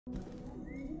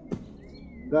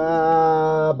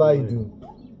Gabaidu.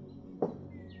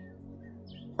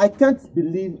 I can't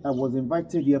believe I was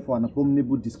invited here for an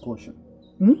abominable discussion.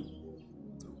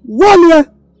 One year!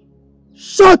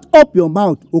 Shut up your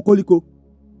mouth, Okoliko.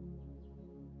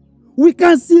 We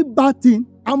can see bad thing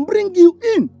and bring you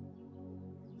in.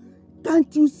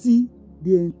 Can't you see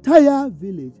the entire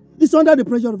village is under the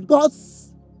pressure of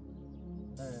gods?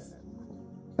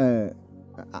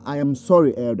 I am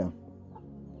sorry, Elder.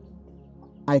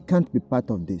 I can't be part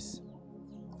of this.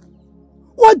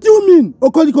 What do you mean,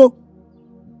 Okoliko?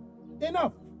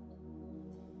 Enough!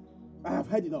 I have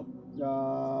had enough.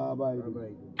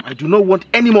 I do not want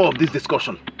any more of this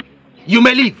discussion. You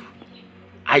may leave.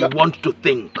 I want to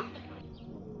think.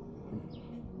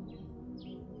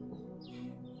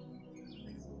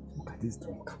 Look at this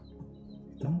drunk.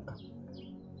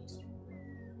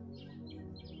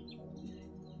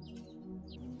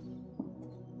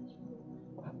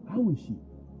 How is she?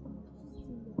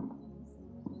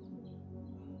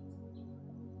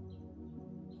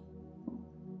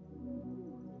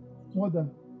 Mother,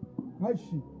 how is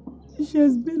she? She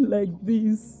has been like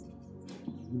this.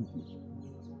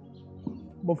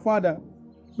 But father,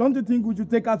 don't you think we should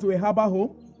take her to a harbor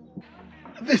home?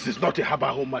 This is not a harbor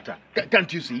home matter.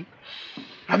 Can't you see?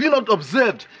 Have you not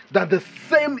observed that the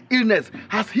same illness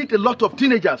has hit a lot of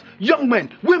teenagers, young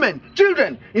men, women,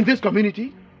 children in this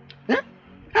community? Eh?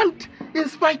 And in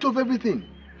spite of everything,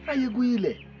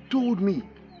 Ayeguile told me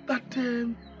that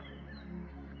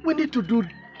we need to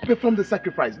perform the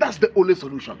sacrifice. That's the only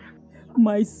solution.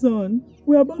 My son,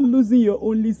 we're about losing your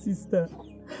only sister.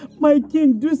 My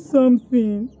king, do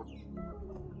something.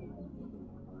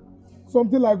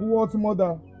 Something like what,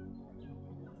 mother?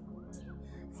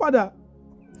 Father,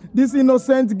 this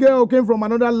innocent girl came from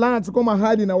another land to come and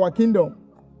hide in our kingdom.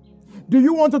 Do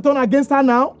you want to turn against her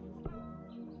now?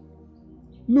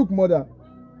 Look, mother,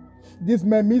 these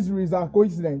men miseries are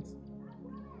coincidence.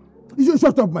 You should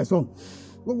shut up, my son.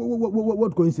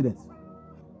 What coincidence?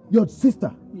 Your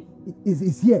sister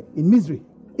is here in misery,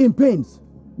 in pains.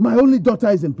 My only daughter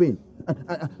is in pain.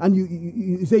 And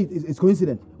you say it's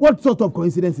coincidence. What sort of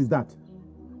coincidence is that?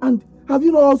 And have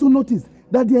you not also noticed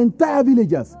that the entire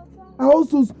villagers are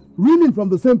also reeling from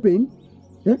the same pain?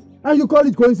 Yeah? And you call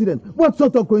it coincidence. What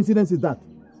sort of coincidence is that?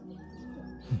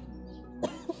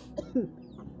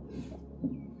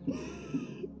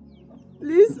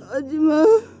 Please,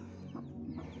 Ojima.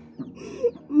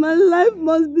 My life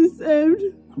must be saved.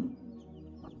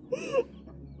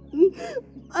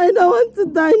 I don't want to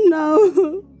die now.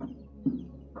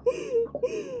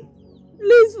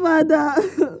 Please, Father.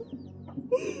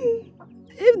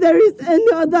 If there is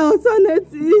any other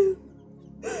alternative,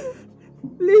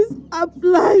 please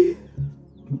apply.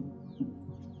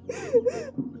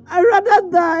 I'd rather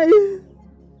die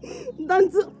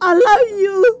than to allow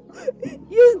you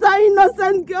use that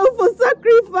innocent girl for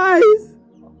sacrifice.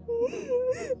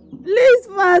 Please,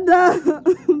 Father.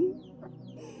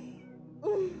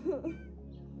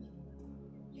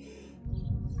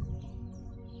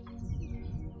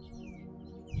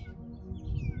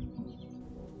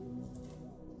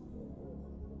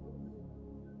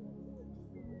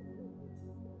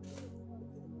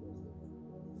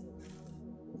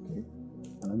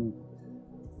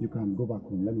 You can go back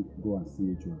home. Let me go and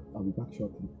see Joe. I'll be back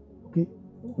shortly. Okay?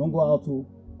 Don't go out too.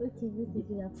 Okay, we'll take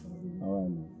it out for you. All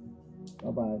right.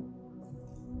 Bye-bye.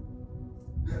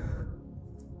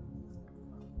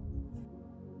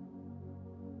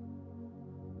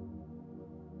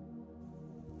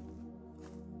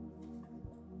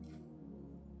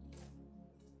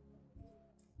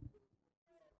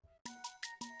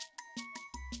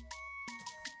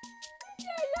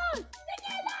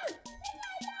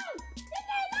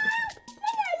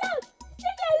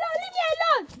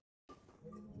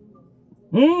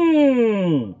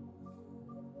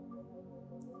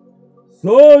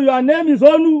 So your name is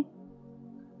Onu?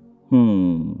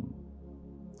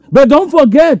 But don't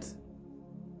forget,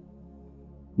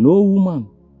 no woman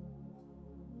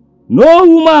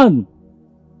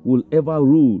will ever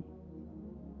rule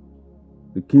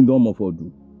the kingdom of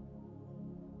Odu.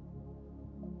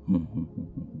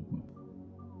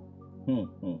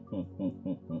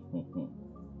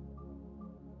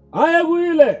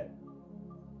 Ayeguile,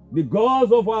 the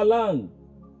gods of our land,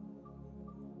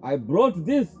 I brought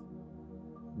this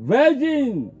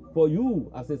virgin for you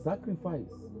as a sacrifice.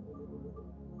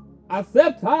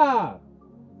 Accept her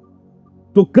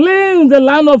to cleanse the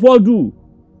land of Odu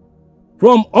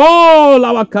from all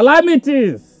our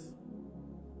calamities.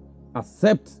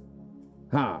 Accept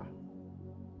her.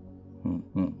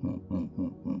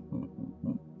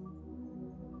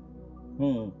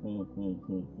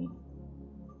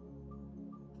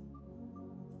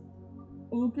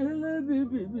 Ukele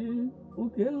bibi,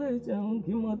 ukele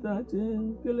chanki matache,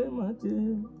 ukele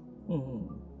mache,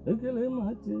 ukele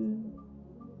mache.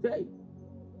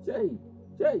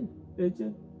 Chay,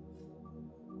 eche.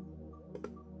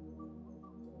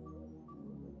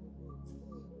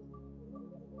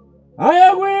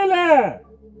 Ayagwile!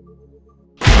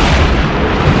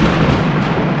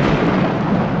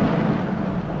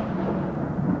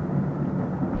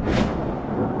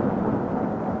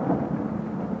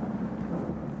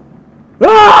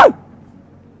 Ah!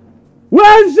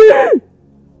 Where is she?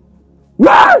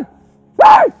 Where?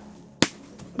 Hey!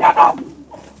 Get up!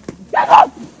 Get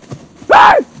up!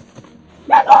 Hey!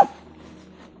 Get up!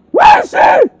 Where is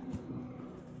she?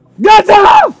 Get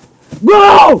her!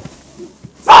 Go!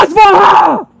 Search for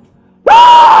her!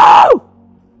 No!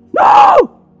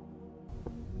 No!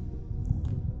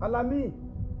 Alami!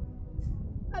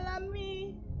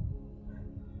 Alami!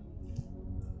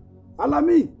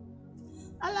 Alami!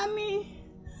 Alami!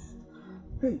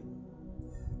 Hey.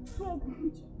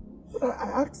 But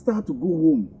I asked her to go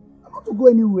home. I'm not to go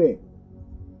anywhere.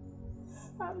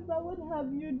 Hamza, what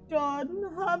have you done?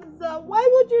 Hamza, why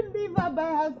would you leave her by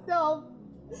herself?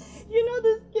 You know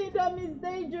this kingdom is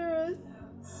dangerous.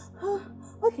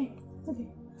 Okay.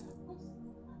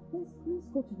 Let's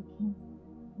go to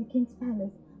the king's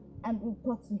palace and we'll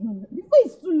talk to him before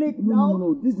it's too late now.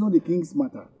 No. This is not the king's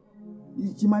matter.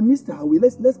 She might miss her way.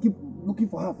 Let's keep looking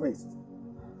for her first.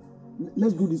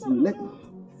 Let's go this way.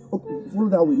 Okay, follow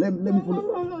that way. Let me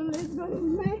follow. No, let's go this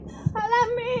way.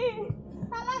 Alami!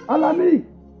 Alami!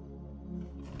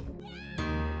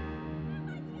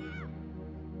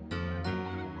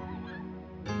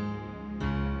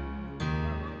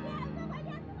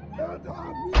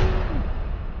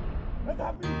 Let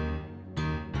her be!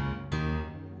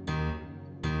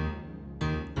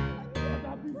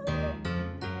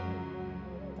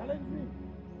 Challenge me!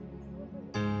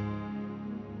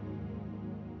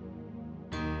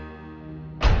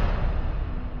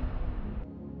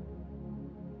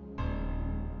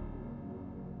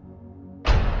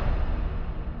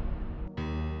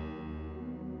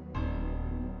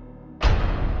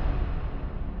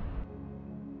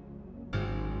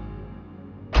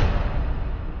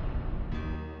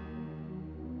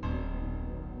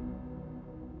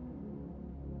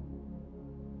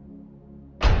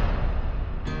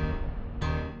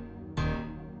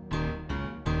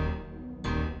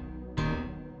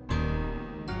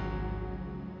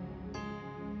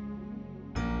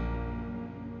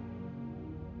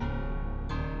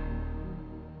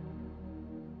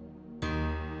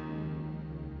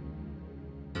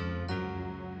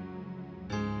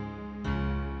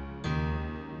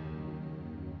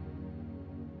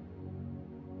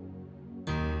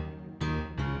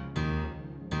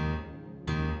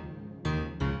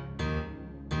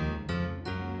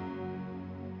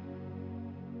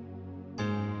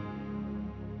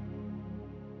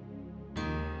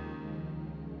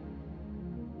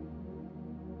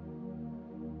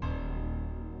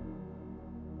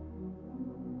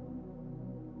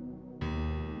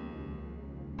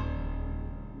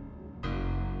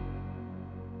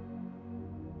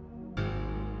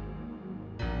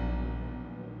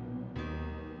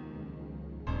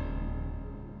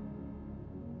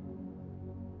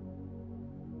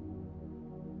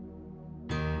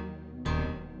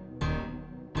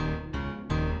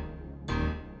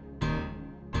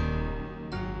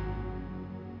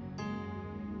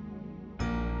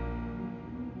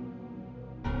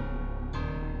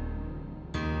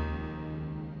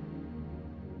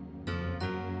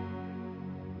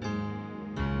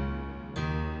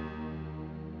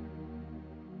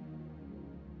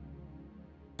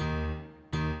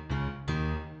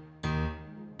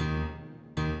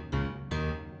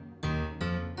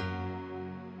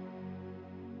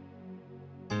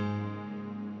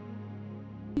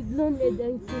 Don't let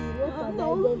them kill you. What have I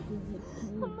done to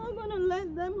you? I'm not gonna let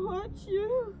them hurt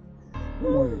you.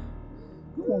 Don't worry.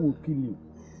 No one will kill you.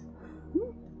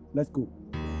 Let's go.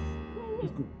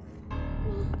 Let's go.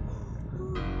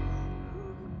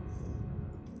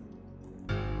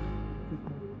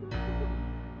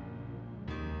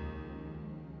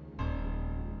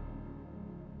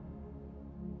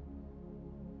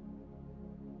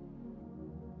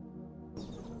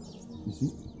 You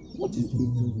see? What is it?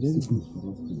 Very good for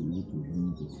us to be able to hear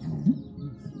the sound.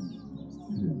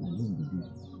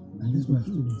 And this one is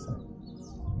still inside.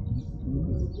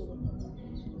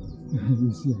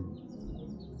 You see?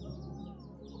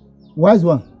 Wise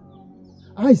one,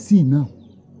 I see now.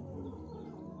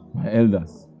 My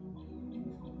elders,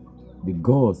 the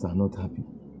gods are not happy.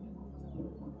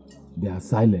 They are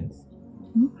silent.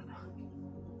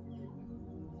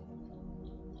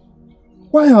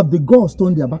 Why have the gods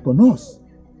turned their back on us?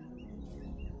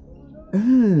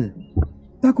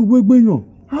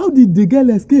 How did the girl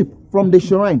escape? From the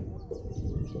shrine.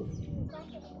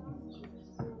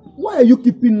 Why are you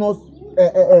keeping us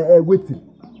waiting?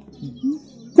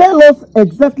 Tell us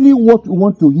exactly what we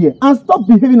want to hear and stop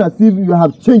behaving as if you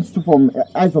have changed from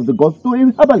eyes of the gods to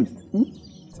a herbalist.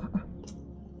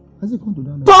 Has it come to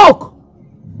that level? Talk!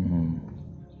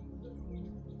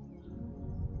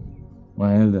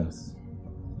 My elders,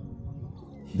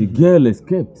 the girl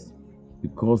escaped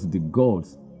because the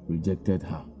gods rejected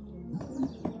her.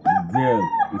 The girl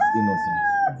is innocent.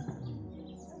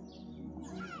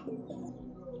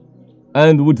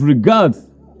 And with regard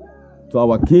to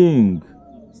our king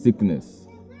sickness,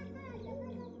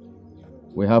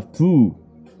 we have two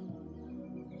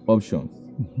options.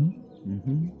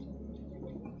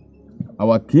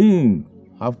 Our king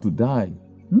have to die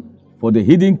for the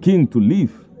hidden king to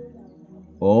live,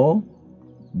 or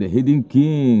the hidden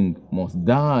king must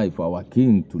die for our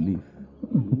king to live.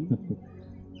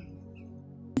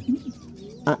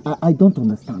 I don't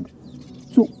understand.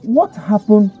 So what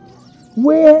happened?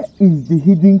 Where is the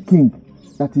hidden king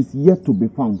that is yet to be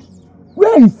found?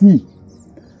 Where is he?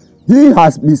 He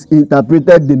has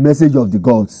misinterpreted the message of the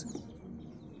gods.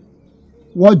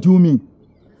 What do you mean?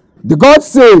 The gods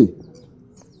say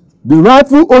the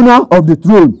rightful owner of the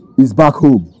throne is back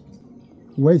home.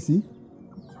 Where is he?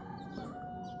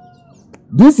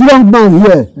 This young man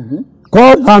here,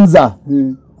 called Hamza,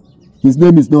 his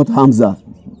name is not Hamza.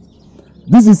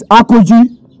 This is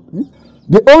Akoji,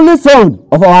 the only son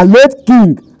of our late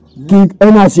king, King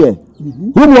Enashe,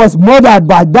 who was murdered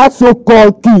by that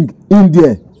so-called king in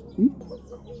there.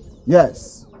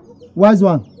 Yes. Wise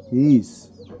one. He is.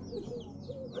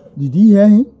 Did you hear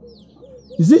him?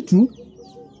 Is it true?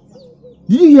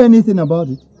 Did you hear anything about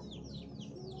it?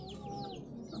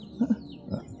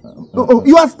 Oh,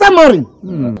 you are stammering.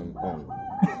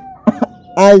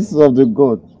 Eyes of the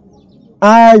god.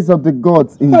 Eyes of the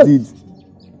gods indeed.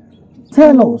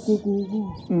 Tell us.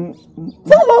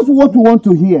 Tell us what we want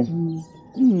to hear.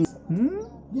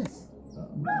 Yes.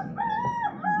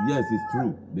 Yes, it's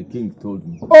true. The king told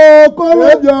me. Oh, come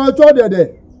on,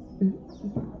 there.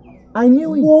 I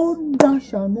knew it. Wonder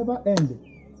shall never end.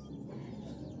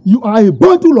 You are a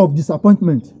bundle of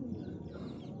disappointment.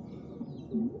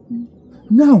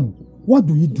 Now, what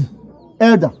do you do?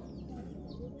 Elder,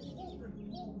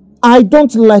 I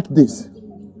don't like this.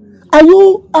 Are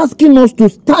you asking us to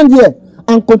stand here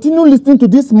and continue listening to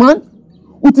this man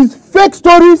with his fake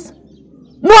stories?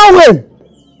 No way!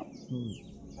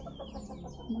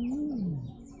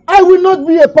 I will not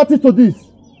be a party to this.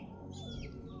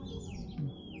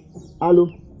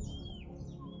 Hello?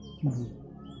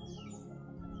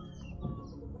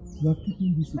 You are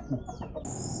keeping this secret.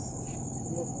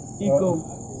 Iko,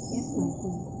 Yes, my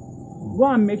queen. go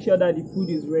and make sure that the food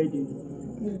is ready.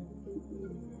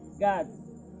 Guards,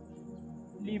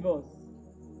 leave us.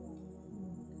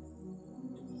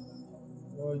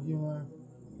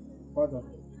 Father.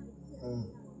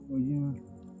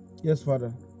 Yes,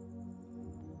 Father.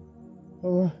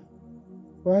 Oh,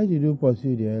 why did you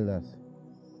pursue the elders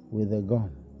with a gun?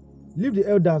 Leave the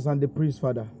elders and the priests,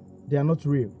 Father. They are not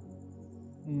real.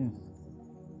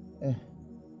 Yes.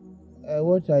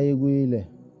 What Ayegwile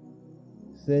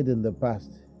said in the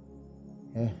past,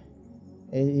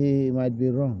 he might be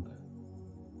wrong.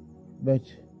 But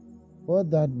what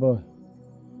that boy,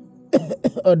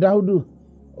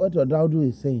 what Odaudu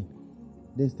is saying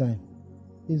this time,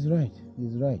 he's right.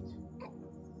 He's right.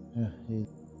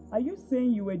 Are you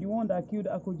saying you were the one that killed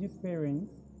Akoji's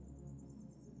parents?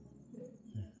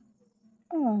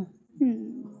 Ah.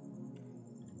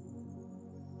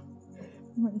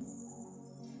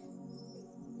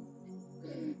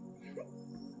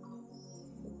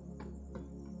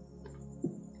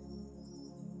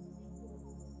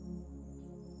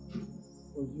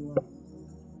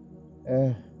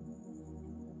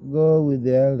 Go with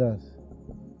the elders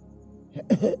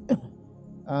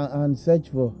and search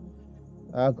for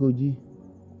Akoji.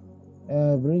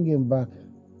 Bring him back.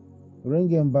 Bring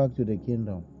him back to the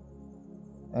kingdom.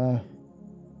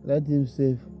 Let him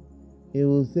save. He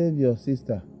will save your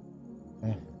sister.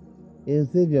 He will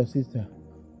save your sister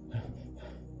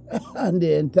and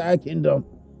the entire kingdom.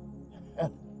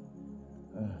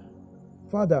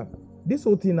 Father, this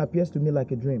whole thing appears to me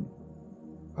like a dream.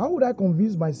 How would I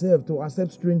convince myself to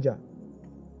accept stranger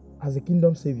as a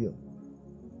kingdom savior?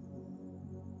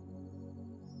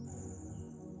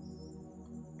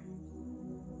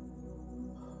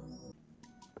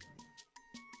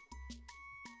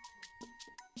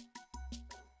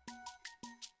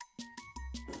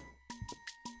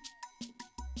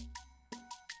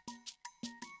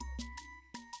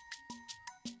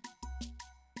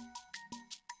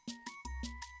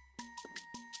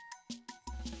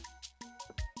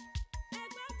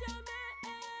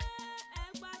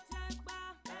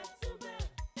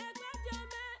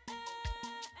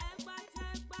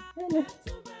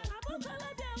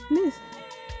 Please,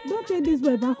 don't take this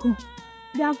boy back home.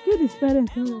 They have killed his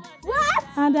parents. What?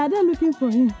 And they are there looking for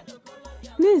him.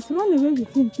 Please, run away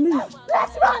with him, please.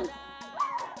 Let's run!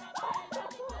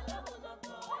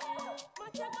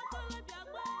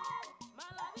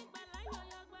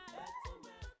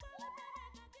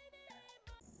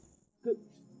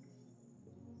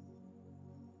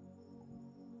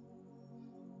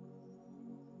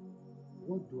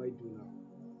 What do I do now?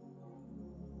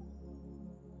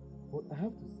 But I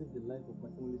have to save the life of my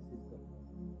only sister.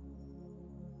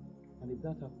 And if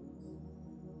that happens,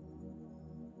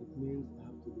 it means I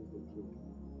have to lose the kid.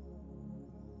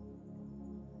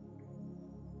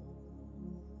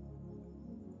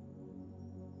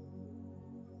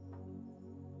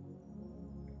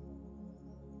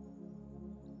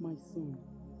 My son,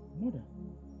 mother,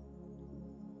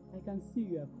 I can see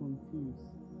you are confused.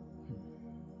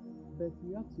 But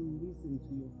you have to listen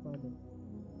to your father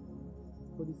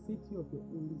for the safety of your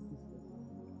only sister.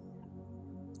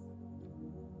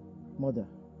 Mother,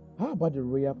 how about the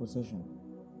royal possession?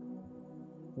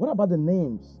 What about the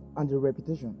names and the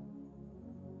reputation?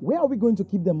 Where are we going to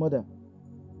keep them, mother?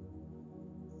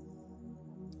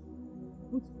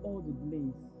 Put all the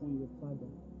blame on your father.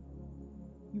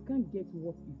 You can't get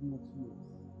what is not yours.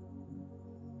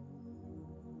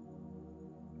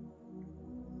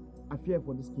 I fear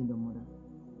for this kingdom, mother.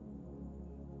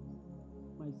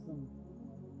 My son,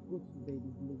 go to bed,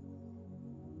 it's late.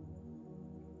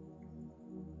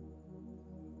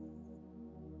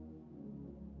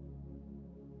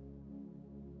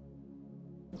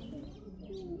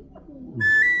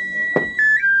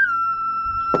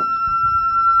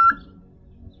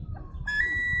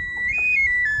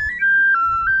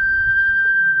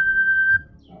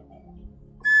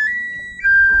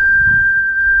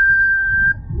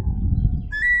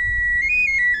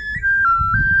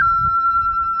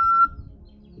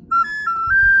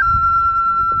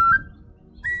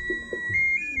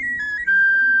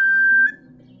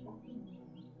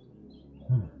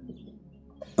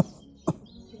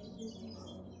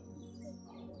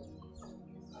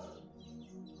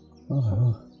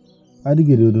 How do you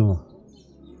get it?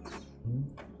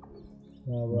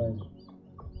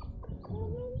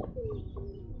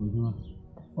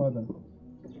 Father.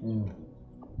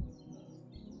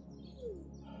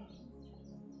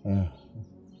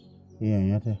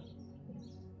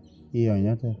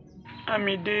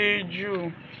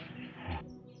 Amideju.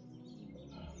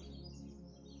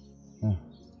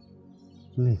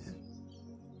 Please.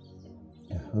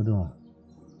 Hold on.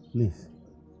 Please.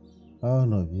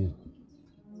 All of you.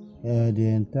 The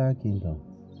entire kingdom.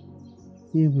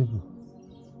 You people.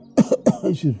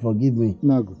 You should forgive me.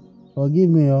 Nago. Forgive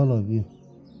me, all of you,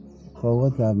 for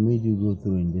what I've made you go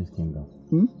through in this kingdom.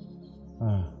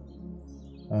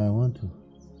 I want to go.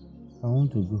 I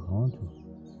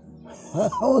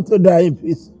want to die in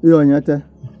peace. You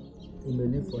may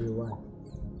live for a while.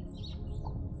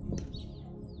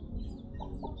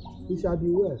 You shall be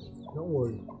well. Don't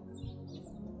worry.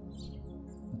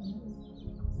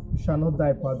 You shall not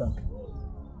die, Father.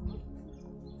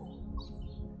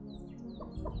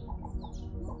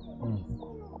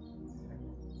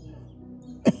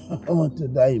 I want to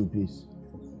die in peace.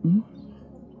 You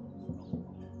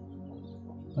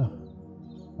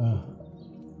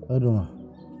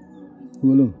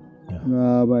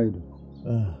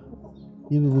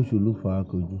people should look for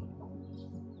Akoji.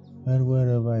 And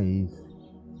wherever he is.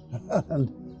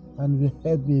 and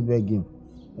help me beg him.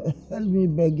 Help me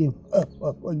beg him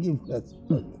for forgiveness.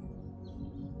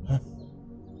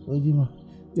 Ojima.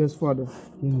 Yes, Father.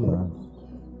 Give me your hand.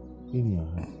 Give me your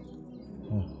hand.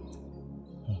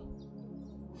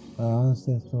 Our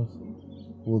ancestors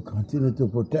will continue to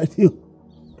protect you.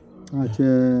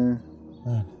 And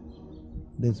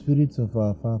the spirits of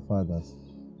our forefathers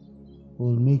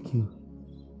will make you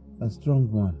a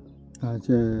strong one.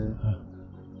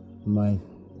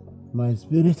 My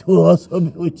spirit will also be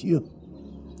with you.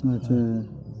 My spirit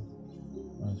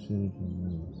will be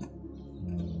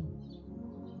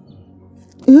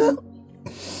with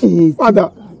you.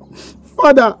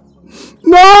 Father!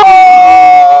 No!